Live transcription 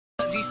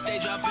Use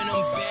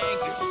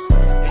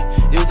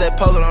that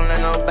poker, don't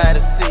let nobody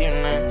see you,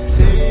 man.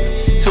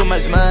 Too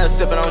much mud,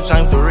 sipping on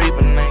drink the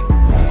reaper, man.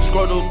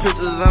 Scroll through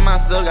pictures of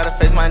myself, gotta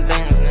face my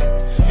demons, man.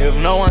 If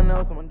no one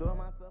knows, I'm gonna do it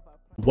myself.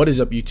 What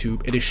is up,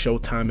 YouTube? It is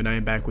showtime and I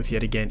am back with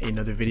yet again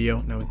another video.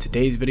 Now in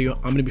today's video,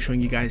 I'm going to be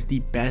showing you guys the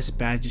best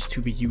badges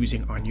to be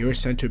using on your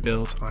center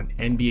builds on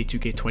NBA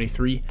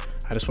 2K23.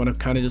 I just want to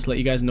kind of just let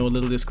you guys know a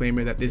little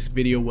disclaimer that this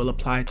video will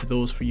apply to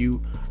those of you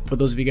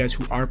guys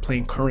who are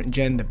playing current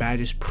gen. The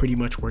badges pretty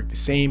much work the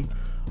same.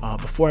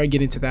 Before I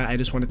get into that, I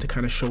just wanted to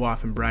kind of show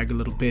off and brag a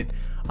little bit.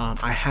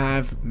 I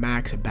have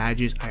max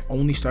badges. I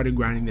only started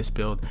grinding this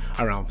build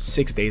around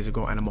 6 days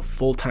ago, and I'm a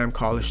full-time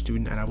college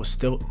student, and I was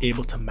still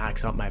able to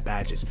max out my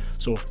badges.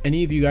 So if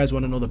any of you guys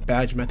want to know the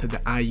badge method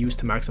that I use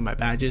to max out my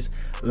badges,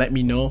 let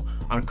me know.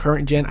 On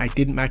current gen, I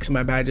didn't max out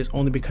my badges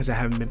only because I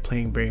haven't been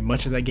playing very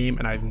much of that game,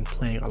 and I've been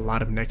playing a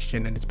lot of next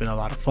gen, and it's been a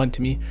lot of fun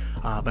to me.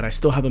 But I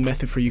still have a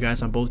method for you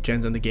guys on both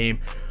gens on the game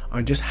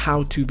on just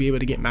how to be able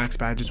to get max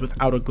badges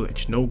without a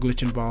glitch. No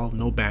glitch involved,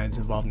 no bans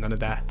involved, none of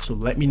that. So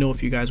let me know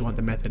if you guys want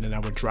the method, and I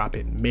would drop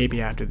it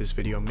maybe after this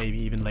video,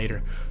 maybe even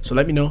later. So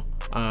let me know.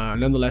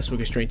 Nonetheless, we'll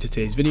get straight into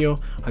today's video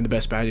on the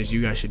best badges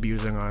you guys should be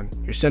using on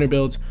your center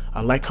builds.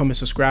 Like, comment,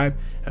 subscribe.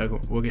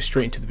 We'll get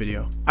straight into the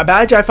video. A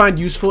badge I find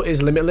useful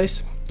is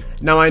Limitless.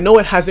 Now I know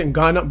it hasn't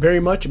gone up very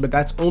much, but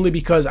that's only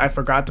because I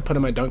forgot to put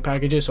in my dunk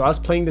packages. So I was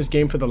playing this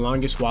game for the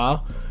longest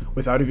while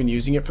without even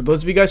using it. For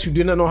those of you guys who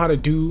do not know how to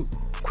do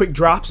quick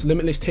drops,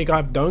 limitless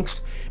takeoff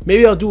dunks,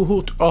 maybe I'll do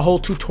a whole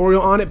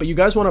tutorial on it, but you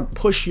guys want to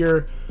push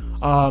your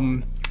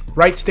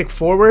right stick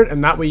forward,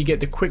 and that way you get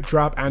the quick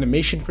drop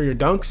animation for your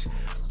dunks.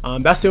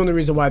 That's the only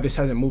reason why this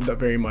hasn't moved up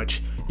very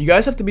much. You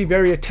guys have to be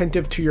very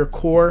attentive to your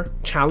core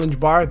challenge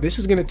bar. This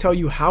is going to tell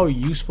you how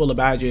useful a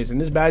badge is,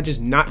 and this badge is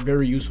not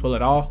very useful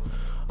at all.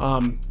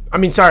 I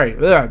mean, sorry,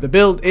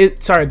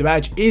 the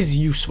badge is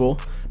useful,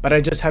 but I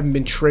just haven't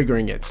been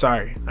triggering it.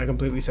 Sorry, I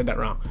completely said that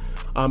wrong.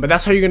 But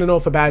that's how you're gonna know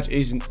if a badge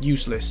is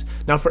useless.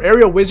 Now for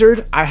Aerial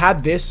Wizard, I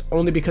had this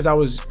only because I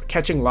was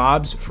catching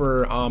lobs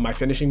for my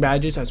finishing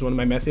badges as one of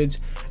my methods,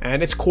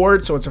 and it's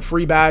cord, so it's a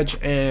free badge,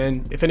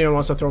 and if anyone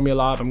wants to throw me a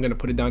lob, I'm gonna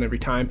put it down every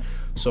time.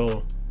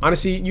 So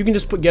honestly, you can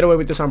just get away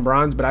with this on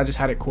bronze, but I just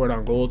had it cord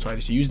on gold, so I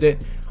just used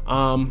it.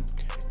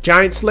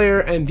 Giant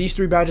Slayer and these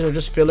three badges are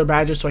just filler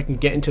badges, so I can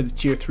get into the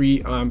tier 3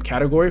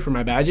 category for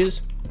my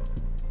badges.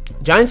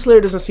 Giant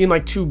Slayer doesn't seem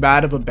like too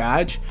bad of a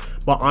badge,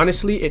 but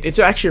honestly it's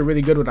actually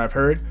really good, what I've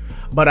heard.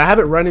 But I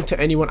haven't run into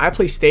anyone. I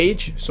play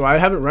stage, so I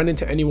haven't run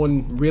into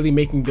anyone really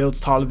making builds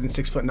taller than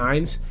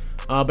 6'9".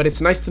 But it's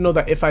nice to know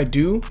that if I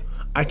do,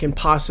 I can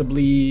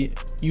possibly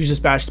use this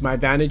badge to my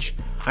advantage.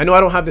 I know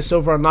I don't have the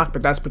silver unlocked,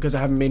 but that's because I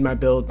haven't made my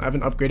build. I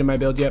haven't upgraded my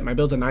build yet. My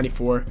build's a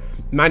 94.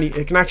 90,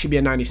 it can actually be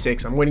a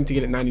 96. I'm waiting to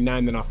get it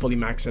 99, then I'll fully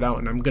max it out,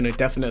 and I'm gonna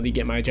definitely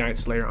get my Giant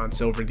Slayer on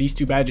silver. These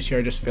two badges here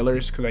are just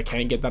fillers because I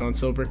can't get that on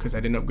silver because I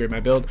didn't upgrade my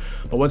build.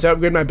 But once I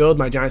upgrade my build,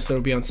 my Giant Slayer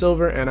will be on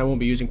silver, and I won't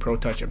be using Pro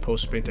Touch and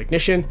Post Spin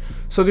Technician.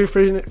 So the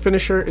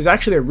Finisher is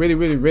actually a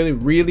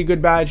really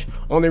good badge.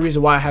 Only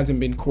reason why it hasn't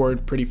been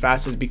cored pretty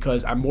fast is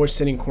because I'm more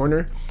sitting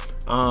corner.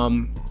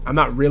 I'm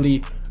not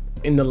really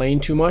in the lane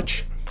too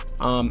much.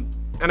 And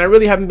I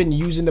really haven't been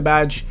using the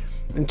badge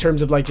in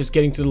terms of like just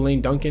getting to the lane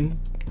dunking.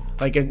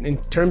 Like in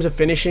terms of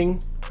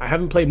finishing, I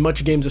haven't played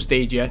much games of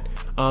stage yet.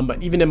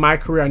 But even in my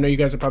career, I know you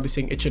guys are probably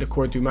saying it should have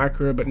cored through my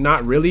career, but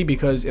not really,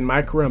 because in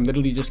my career I'm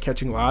literally just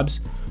catching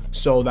lobs.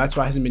 So that's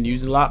why it hasn't been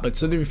used a lot. But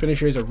Slithery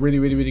Finisher is a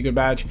really good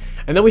badge.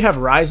 And then we have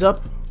Rise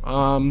Up.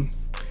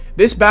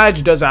 This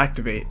badge does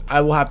activate.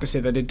 I will have to say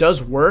that it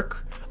does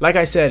work. Like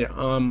I said,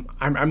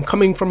 I'm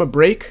coming from a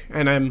break,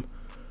 and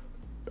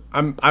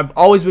I've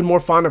always been more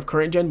fond of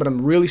current gen, but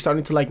I'm really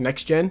starting to like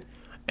next gen.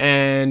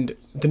 And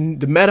the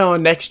meta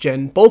on next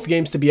gen, both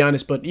games to be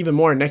honest, but even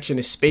more on next gen,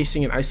 is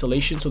spacing and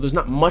isolation. So there's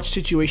not much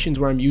situations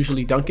where I'm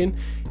usually dunking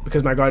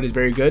because my guard is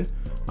very good.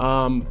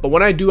 But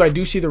when I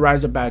do see the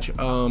Rise Up badge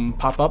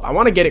pop up. I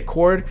want to get it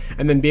cord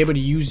and then be able to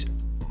use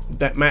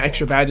my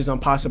extra badges on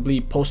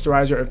possibly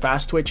Posterizer and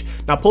Fast Twitch.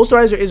 Now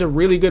Posterizer is a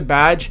really good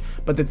badge,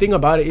 but the thing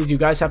about it is you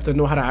guys have to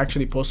know how to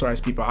actually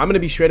posterize people. I'm gonna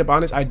be straight up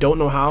honest, I don't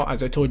know how.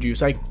 As I told you,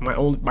 it's like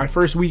my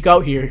first week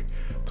out here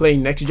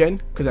playing next gen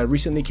because I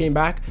recently came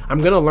back. I'm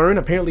gonna learn.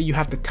 Apparently you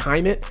have to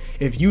time it.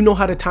 If you know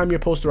how to time your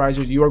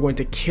posterizers, you are going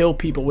to kill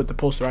people with the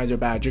Posterizer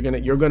badge.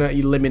 You're gonna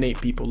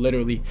eliminate people,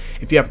 literally.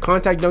 If you have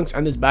contact dunks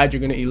and this badge,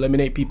 you're gonna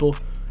eliminate people,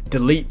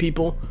 delete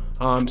people.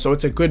 So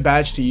it's a good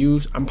badge to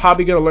use. I'm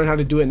probably gonna learn how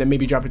to do it and then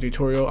maybe drop a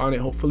tutorial on it.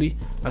 Hopefully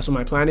that's what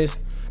my plan is.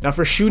 Now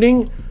for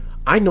shooting,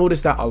 I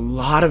noticed that a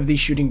lot of these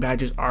shooting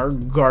badges are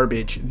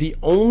garbage. The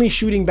only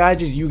shooting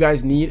badges you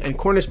guys need, and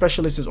Corner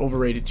Specialist is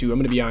overrated too, I'm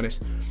gonna be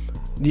honest.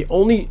 The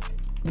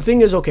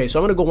thing is, okay, so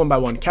I'm gonna go one by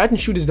one. Catch and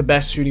Shoot is the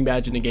best shooting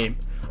badge in the game.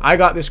 I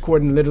got this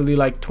cord in literally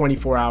like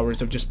 24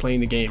 hours of just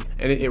playing the game,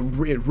 and it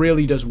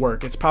really does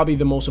work. It's probably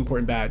the most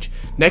important badge.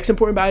 Next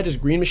important badge is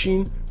Green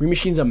Machine. Green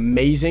Machine's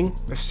amazing,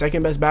 the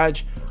second best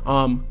badge.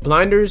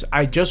 Blinders,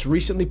 I just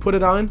recently put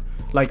it on,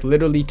 like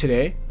literally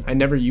today. I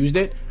never used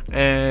it,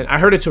 and I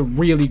heard it's a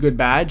really good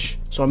badge,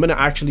 so I'm gonna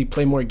actually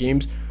play more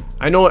games.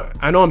 I know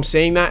I'm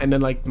saying that, and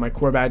then like my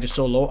core badge is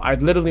so low.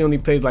 I've literally only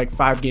played like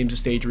 5 games of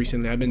stage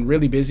recently. I've been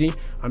really busy.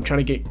 I'm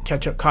trying to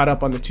get caught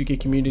up on the 2K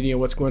community and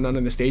what's going on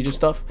in the stage and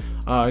stuff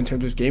in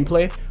terms of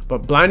gameplay.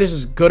 But blindness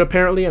is good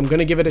apparently. I'm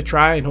gonna give it a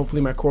try, and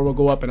hopefully my core will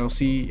go up and I'll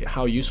see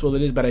how useful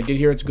it is. But I did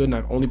hear it's good, and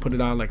I've only put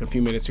it on like a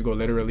few minutes ago,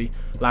 literally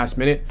last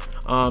minute,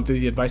 through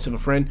the advice of a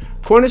friend.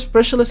 Corner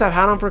specialist I've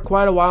had on for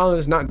quite a while, and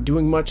it's not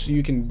doing much, so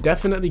you can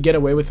definitely get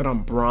away with it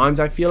on bronze,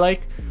 I feel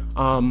like.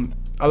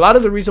 A lot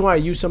of the reason why I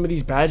use some of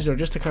these badges are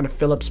just to kind of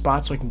fill up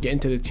spots so I can get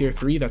into the tier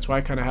 3. That's why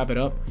I kind of have it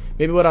up.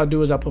 Maybe what I'll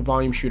do is I'll put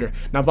volume shooter.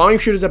 Now volume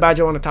shooter is a badge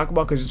I want to talk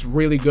about because it's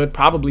really good,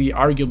 probably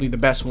arguably the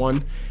best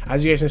one.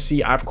 As you guys can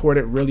see, I've cored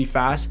it really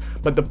fast,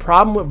 but the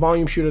problem with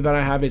volume shooter that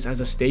I have is, as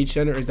a stage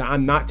center, is that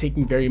I'm not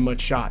taking very much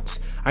shots.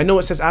 I know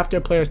it says after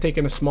a player has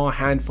taken a small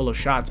handful of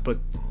shots, but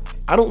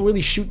I don't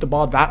really shoot the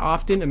ball that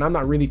often, and I'm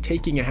not really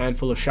taking a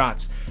handful of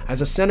shots. As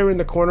a center in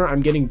the corner,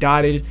 I'm getting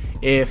dotted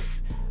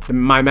if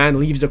my man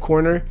leaves the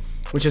corner,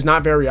 which is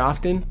not very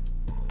often.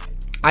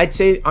 I'd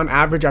say on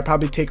average I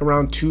probably take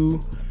around 2,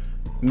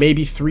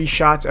 maybe 3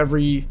 shots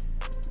every,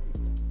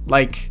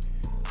 like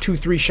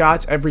 2-3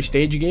 shots every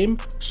stage game.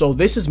 So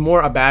this is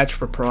more a badge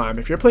for prime.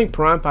 If you're playing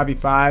prime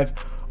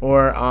 5v5,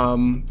 or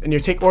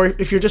or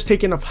if you're just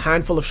taking a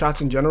handful of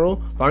shots in general,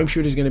 volume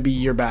shooter is going to be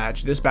your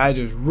badge. This badge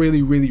is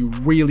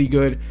really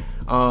good.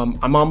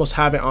 I'm almost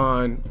have it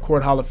on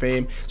Court Hall of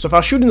Fame. So if I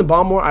was shooting the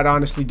ball more, I'd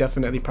honestly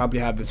definitely probably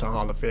have this on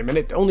Hall of Fame, and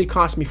it only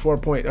cost me 4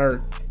 points,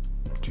 or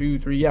 2,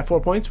 3, yeah,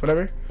 4 points,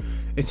 whatever.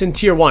 It's in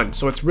tier 1,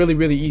 so it's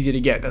really easy to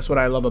get. That's what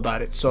I love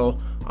about it. So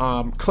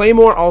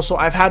Claymore also,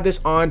 I've had this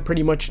on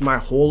pretty much my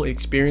whole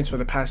experience for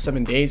the past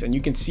 7 days, and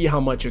you can see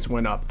how much it's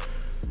went up.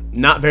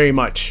 Not very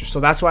much,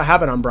 so that's why I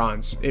have it on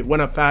bronze. It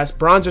went up fast.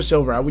 Bronze or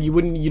silver,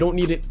 you don't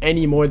need it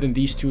any more than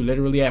these two.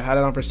 Literally, I've had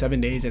it on for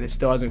 7 days and it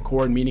still hasn't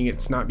cored, meaning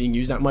it's not being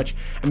used that much.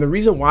 And the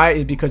reason why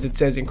is because it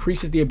says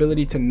increases the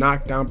ability to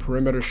knock down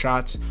perimeter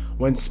shots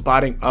when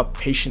spotting up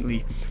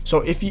patiently. So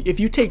if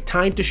you take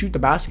time to shoot the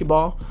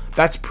basketball,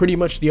 that's pretty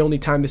much the only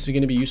time this is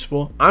going to be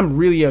useful. I'm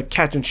really a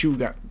catch and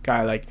shoot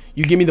guy. Like,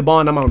 you give me the ball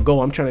and I'm on go.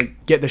 I'm trying to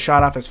get the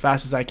shot off as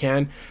fast as I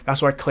can.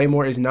 That's why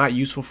Claymore is not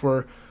useful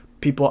for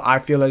people. I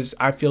feel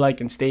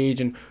like in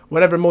stage and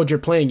whatever mode you're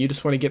playing, you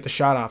just want to get the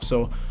shot off.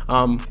 So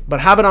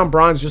but have it on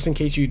bronze just in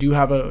case you do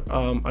have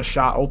a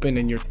shot open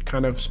and you're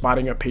kind of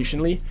spotting up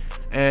patiently.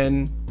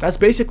 And that's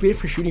basically it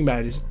for shooting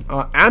badges.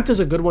 Amped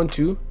is a good one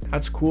too.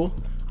 That's cool.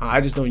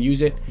 I just don't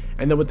use it.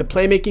 And then with the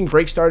playmaking,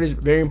 break start is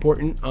very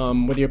important,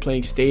 whether you're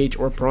playing stage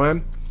or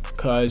prime,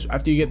 because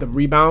after you get the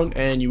rebound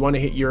and you want to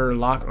hit your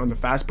lock on the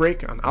fast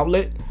break on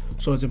outlet,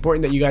 so it's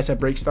important that you guys have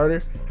break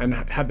starter and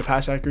have the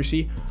pass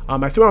accuracy.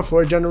 I threw on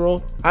floor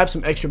general. I have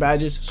some extra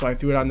badges, so I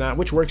threw it on that,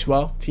 which works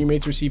well.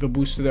 Teammates receive a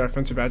boost to their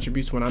offensive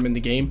attributes when I'm in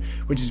the game,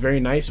 which is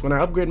very nice. When I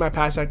upgrade my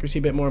pass accuracy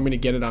a bit more, I'm going to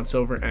get it on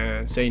silver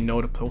and say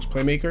no to post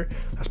playmaker.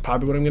 That's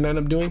probably what I'm going to end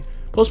up doing.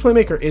 Post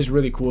playmaker is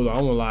really cool though,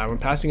 I won't lie. When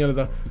passing out of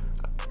the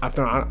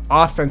after an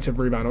offensive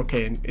rebound,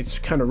 okay, and it's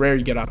kind of rare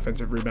you get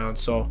offensive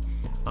rebounds, so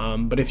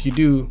but if you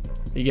do,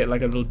 you get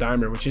like a little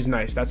dimer, which is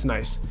nice. That's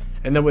nice.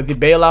 And then with the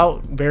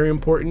bailout, very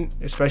important,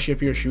 especially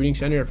if you're a shooting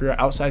center, if you're an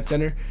outside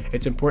center,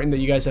 it's important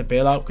that you guys have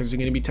bailout, because there's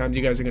going to be times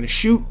you guys are going to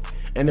shoot,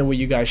 and then when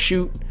you guys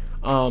shoot,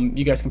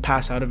 you guys can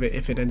pass out of it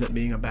if it ends up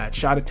being a bad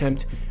shot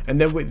attempt. And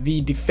then with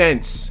the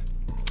defense,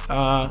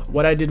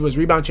 what I did was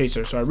rebound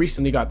chaser. So I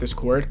recently got this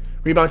cord.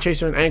 Rebound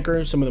chaser and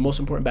anchor, some of the most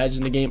important badges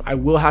in the game. I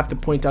will have to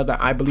point out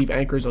that I believe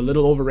anchor is a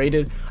little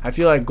overrated. I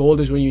feel like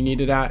gold is when you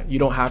need it at. You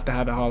don't have to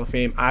have a Hall of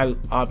Fame. I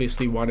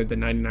obviously wanted the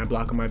 99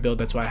 block on my build,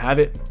 that's why I have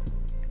it.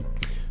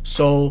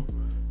 So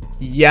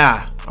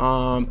yeah,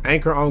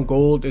 anchor on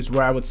gold is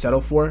where I would settle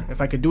for.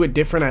 If I could do it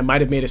different, I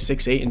might have made a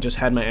 6-8 and just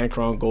had my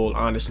anchor on gold,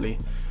 honestly,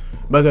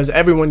 because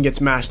everyone gets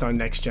mashed on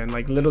next gen.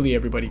 Like, literally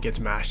everybody gets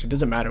mashed. It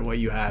doesn't matter what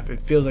you have.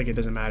 It feels like it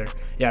doesn't matter.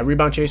 Yeah,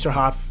 rebound chaser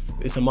Hoff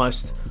is a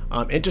must.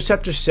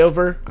 Interceptor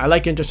silver, I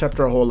like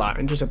interceptor a whole lot.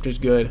 Interceptor's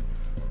good.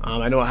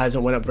 I know it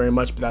hasn't went up very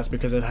much, but that's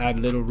because I've had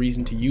little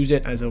reason to use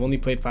it, as I've only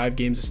played 5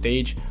 games of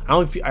stage. I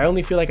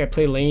only feel like I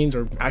play lanes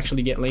or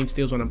actually get lane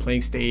steals when I'm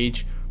playing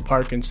stage,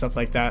 park, and stuff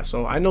like that.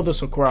 So I know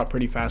this will core out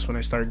pretty fast when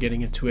I start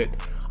getting into it.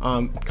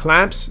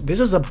 Clamps, this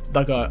is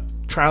like a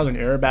trial and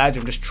error badge.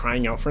 I'm just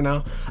trying out for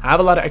now. I have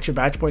a lot of extra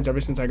badge points ever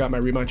since I got my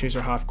rebound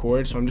chaser half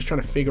cord, so I'm just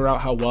trying to figure out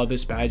how well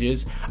this badge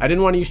is. I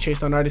didn't want to use chase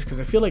down artist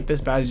because I feel like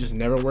this badge just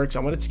never works. I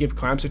wanted to give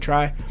clamps a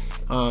try.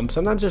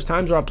 Sometimes there's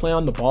times where I'll play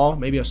on the ball,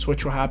 maybe a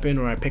switch will happen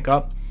or I pick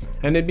up,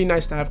 and it'd be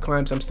nice to have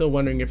clamps. I'm still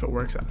wondering if it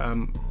works.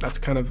 That's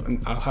kind of,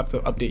 I'll have to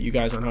update you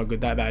guys on how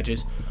good that badge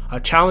is.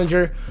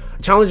 Challenger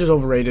is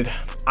overrated.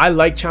 I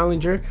like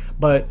Challenger,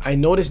 but I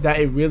noticed that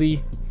it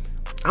really,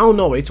 I don't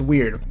know, it's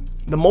weird.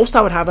 The most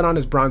I would have it on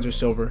is bronze or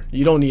silver.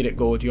 You don't need it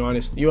gold. You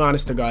honest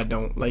to God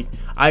don't. Like,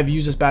 I've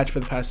used this badge for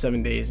the past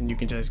 7 days, and you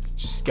can guys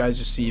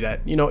just see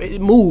that, you know,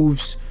 it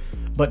moves,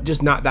 but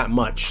just not that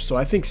much. So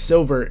I think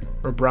silver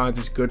or bronze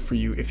is good for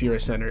you if you're a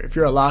center. If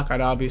you're a lock,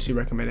 I'd obviously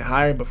recommend it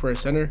higher, but for a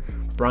center,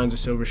 bronze or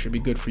silver should be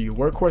good for you.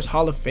 Workhorse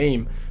Hall of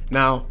Fame.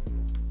 Now,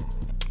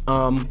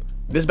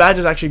 this badge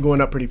is actually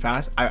going up pretty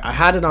fast. I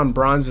had it on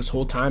bronze this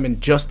whole time, and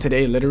just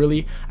today,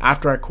 literally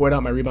after I quit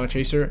out my rebound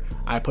chaser,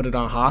 I put it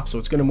on half, so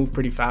it's gonna move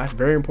pretty fast.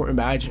 Very important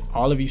badge.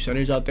 All of you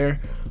centers out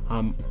there,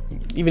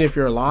 even if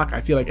you're a lock, I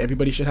feel like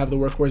everybody should have the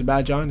workhorse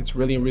badge on. It's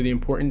really, really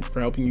important for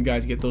helping you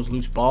guys get those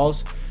loose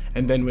balls.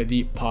 And then with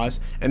the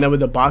and then with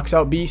the box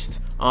out beast,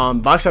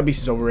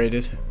 is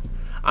overrated.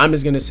 I'm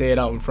just gonna say it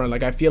out in front.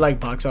 Like, I feel like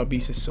box out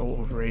beast is so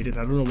overrated.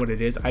 I don't know what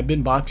it is. I've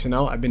been boxing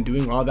out, I've been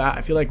doing all that.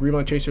 I feel like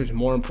rebound chaser is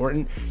more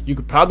important. You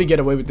could probably get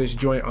away with this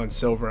joint on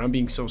silver. I'm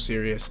being so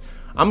serious.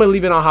 I'm gonna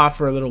leave it on half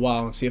for a little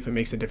while and see if it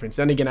makes a difference.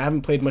 Then again, I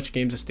haven't played much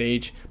games of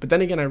stage, but then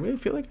again, I really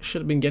feel like I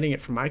should have been getting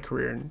it for my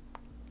career and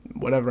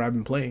whatever I've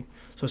been playing,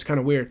 so it's kind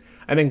of weird.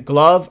 And then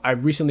glove, I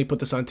recently put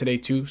this on today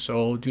too,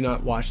 so do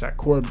not watch that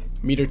core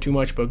meter too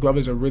much, but glove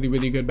is a really,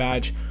 really good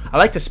badge. I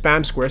like to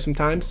spam square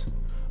sometimes.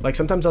 Like,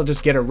 sometimes I'll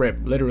just get a rip,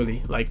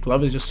 literally. Like,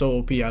 glove is just so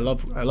OP. I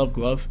love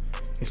glove.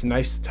 It's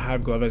nice to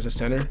have glove as a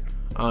center.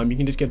 You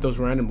can just get those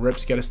random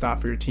rips, get a stop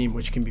for your team,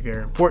 which can be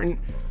very important.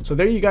 So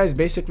there you guys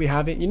basically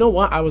have it. You know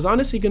what, I was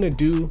honestly gonna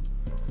do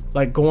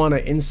like go on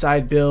an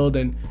inside build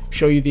and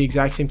show you the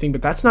exact same thing,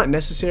 but that's not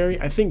necessary.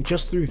 I think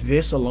just through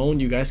this alone,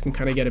 you guys can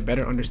kind of get a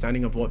better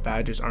understanding of what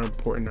badges are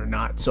important or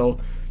not.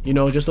 So, you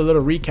know, just a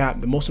little recap.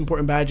 The most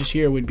important badges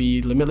here would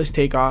be limitless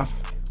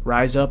takeoff,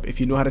 rise up, if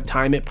you know how to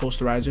time it,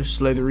 posterizer,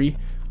 slithery,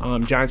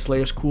 giant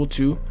slayer's cool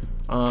too.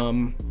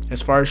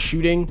 As far as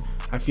shooting,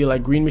 I feel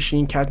like green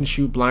machine, catch and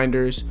shoot,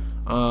 blinders,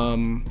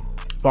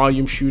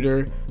 volume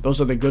shooter,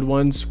 those are the good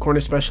ones. Corner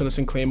specialist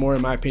and claymore,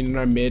 in my opinion,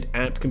 are mid.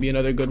 Amped can be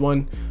another good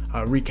one.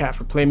 Recap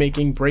for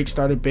playmaking, break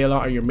starter,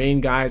 bailout are your main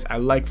guys. I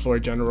like floor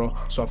general,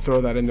 so I'll throw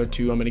that in there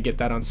too. I'm gonna get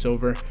that on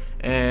silver.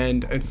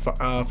 And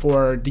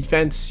for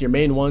defense, your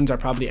main ones are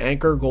probably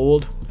anchor,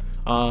 gold,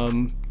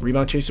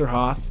 rebound chaser,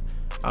 Hoth,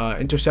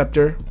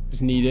 interceptor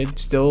is needed.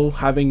 Still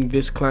having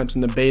this clamps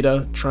in the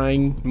beta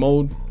trying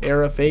mode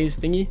era phase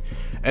thingy.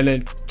 And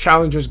then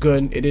challenger's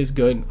good, it is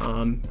good.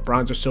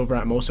 Bronze or silver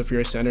at most if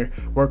you're a center.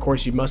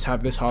 Workhorse, you must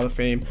have this Hall of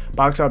Fame.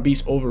 Box out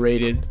beast,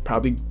 overrated,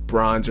 probably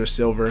bronze or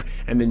silver.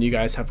 And then you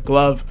guys have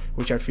glove,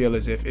 which I feel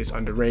as if is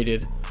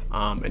underrated,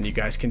 and you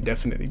guys can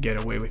definitely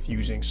get away with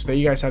using. So there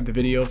you guys have the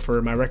video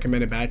for my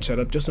recommended badge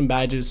setup. Just some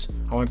badges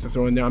I wanted to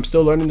throw in there. I'm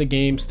still learning the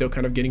game, still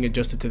kind of getting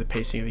adjusted to the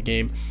pacing of the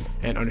game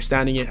and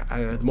understanding it.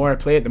 The more I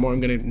play it, the more I'm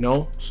gonna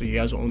know, so you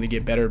guys will only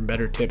get better and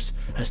better tips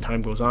as time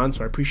goes on.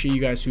 So I appreciate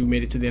you guys who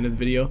made it to the end of the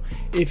video.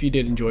 If you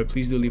did enjoy,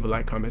 please do leave a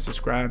like, comment,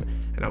 subscribe,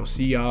 and I will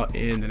see y'all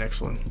in the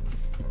next one.